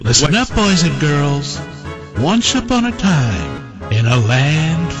Listen up, boys and girls. Once upon a time, in a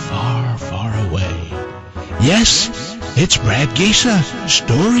land far, far away. Yes, it's Brad Geisa,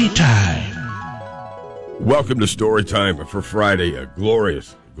 story time. Welcome to Story Time for Friday, a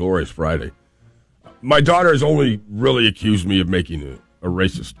glorious, glorious Friday. My daughter has only really accused me of making a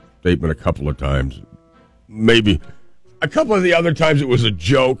racist statement a couple of times. Maybe a couple of the other times it was a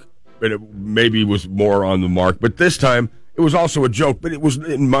joke, and it maybe was more on the mark. But this time, it was also a joke, but it was,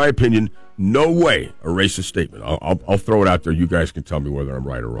 in my opinion, no way a racist statement. I'll throw it out there. You guys can tell me whether I'm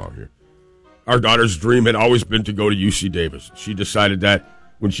right or wrong here. Our daughter's dream had always been to go to UC Davis. She decided that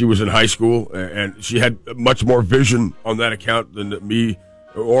when she was in high school, and she had much more vision on that account than me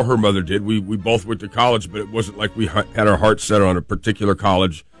or her mother did. We both went to college, but it wasn't like we had our hearts set on a particular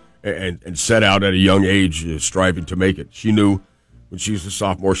college and set out at a young age striving to make it. She knew when she was a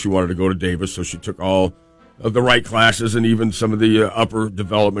sophomore she wanted to go to Davis, so she took all of the right classes and even some of the upper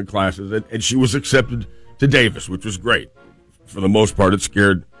development classes, and she was accepted to Davis, which was great. For the most part, it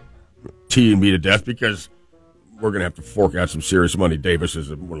scared T and me to death because we're going to have to fork out some serious money. Davis is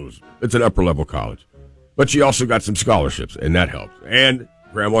it's an upper-level college. But she also got some scholarships, and that helped. And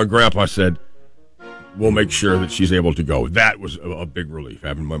Grandma and Grandpa said, we'll make sure that she's able to go. That was a big relief,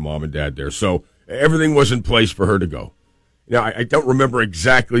 having my mom and dad there. So everything was in place for her to go. Now, I don't remember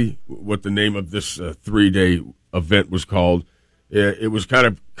exactly what the name of this 3-day event was called. It was kind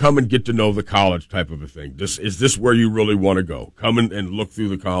of come and get to know the college type of a thing. Is this where you really want to go? Come and look through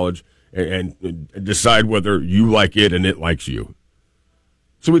the college and decide whether you like it and it likes you.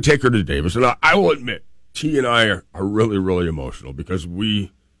 So we take her to Davis. And I will admit, T and I are really, really emotional because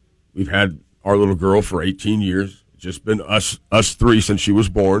we've had our little girl for 18 years. It's just been us three since she was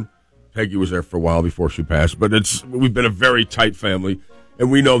born. Peggy was there for a while before she passed, but we've been a very tight family, and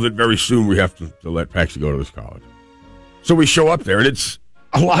we know that very soon we have to let Paxi go to this college. So we show up there, and it's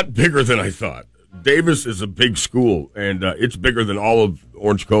a lot bigger than I thought. Davis is a big school, and it's bigger than all of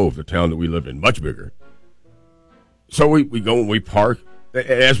Orange Cove, the town that we live in, much bigger. So we go and we park.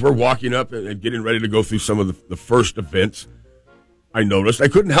 As we're walking up and getting ready to go through some of the first events, I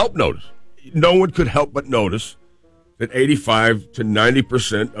couldn't help notice. No one could help but notice that 85 to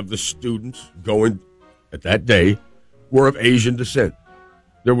 90% of the students going at that day were of Asian descent.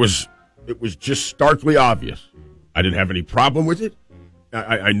 It was just starkly obvious. I didn't have any problem with it.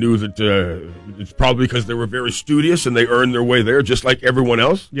 I knew that it's probably because they were very studious and they earned their way there just like everyone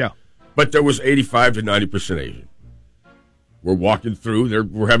else. Yeah. But there was 85 to 90% Asian. We're walking through.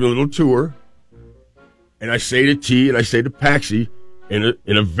 We're having a little tour. And I say to T and I say to Paxi,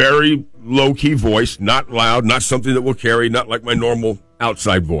 in a very low-key voice, not loud, not something that will carry, not like my normal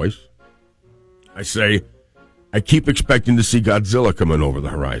outside voice. I say, I keep expecting to see Godzilla coming over the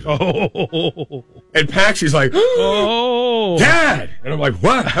horizon. Oh. And Paxi's like, oh, Dad! And I'm like,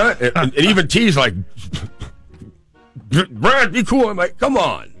 what? Huh? And even T's like, Brad, be cool. I'm like, come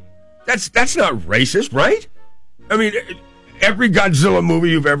on. That's not racist, right? I mean, every Godzilla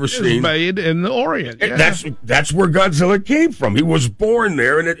movie you've ever seen is made in the Orient. Yeah. That's where Godzilla came from. He was born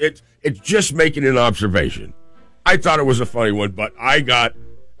there, and it's just making an observation. I thought it was a funny one, but I got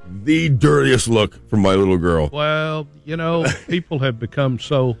the dirtiest look from my little girl. Well, people have become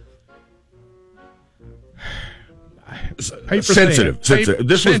so sensitive.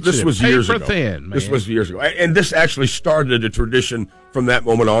 This was years ago. Thin, man. This was years ago, and this actually started a tradition from that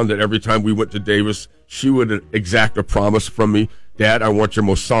moment on. That every time we went to Davis, she would exact a promise from me. Dad, I want your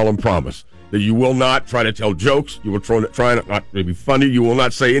most solemn promise that you will not try to tell jokes. You will try not to be funny. You will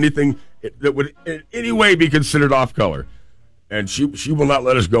not say anything that would in any way be considered off color. And she will not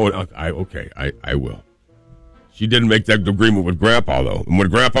let us go. I will. She didn't make that agreement with Grandpa, though. And when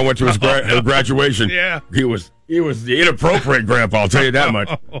Grandpa went to his graduation, yeah. he was the inappropriate Grandpa, I'll tell you that much.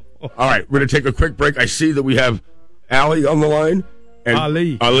 All right, we're going to take a quick break. I see that we have Ali on the line. And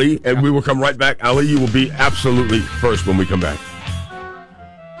Ali. And we will come right back. Ali, you will be absolutely first when we come back.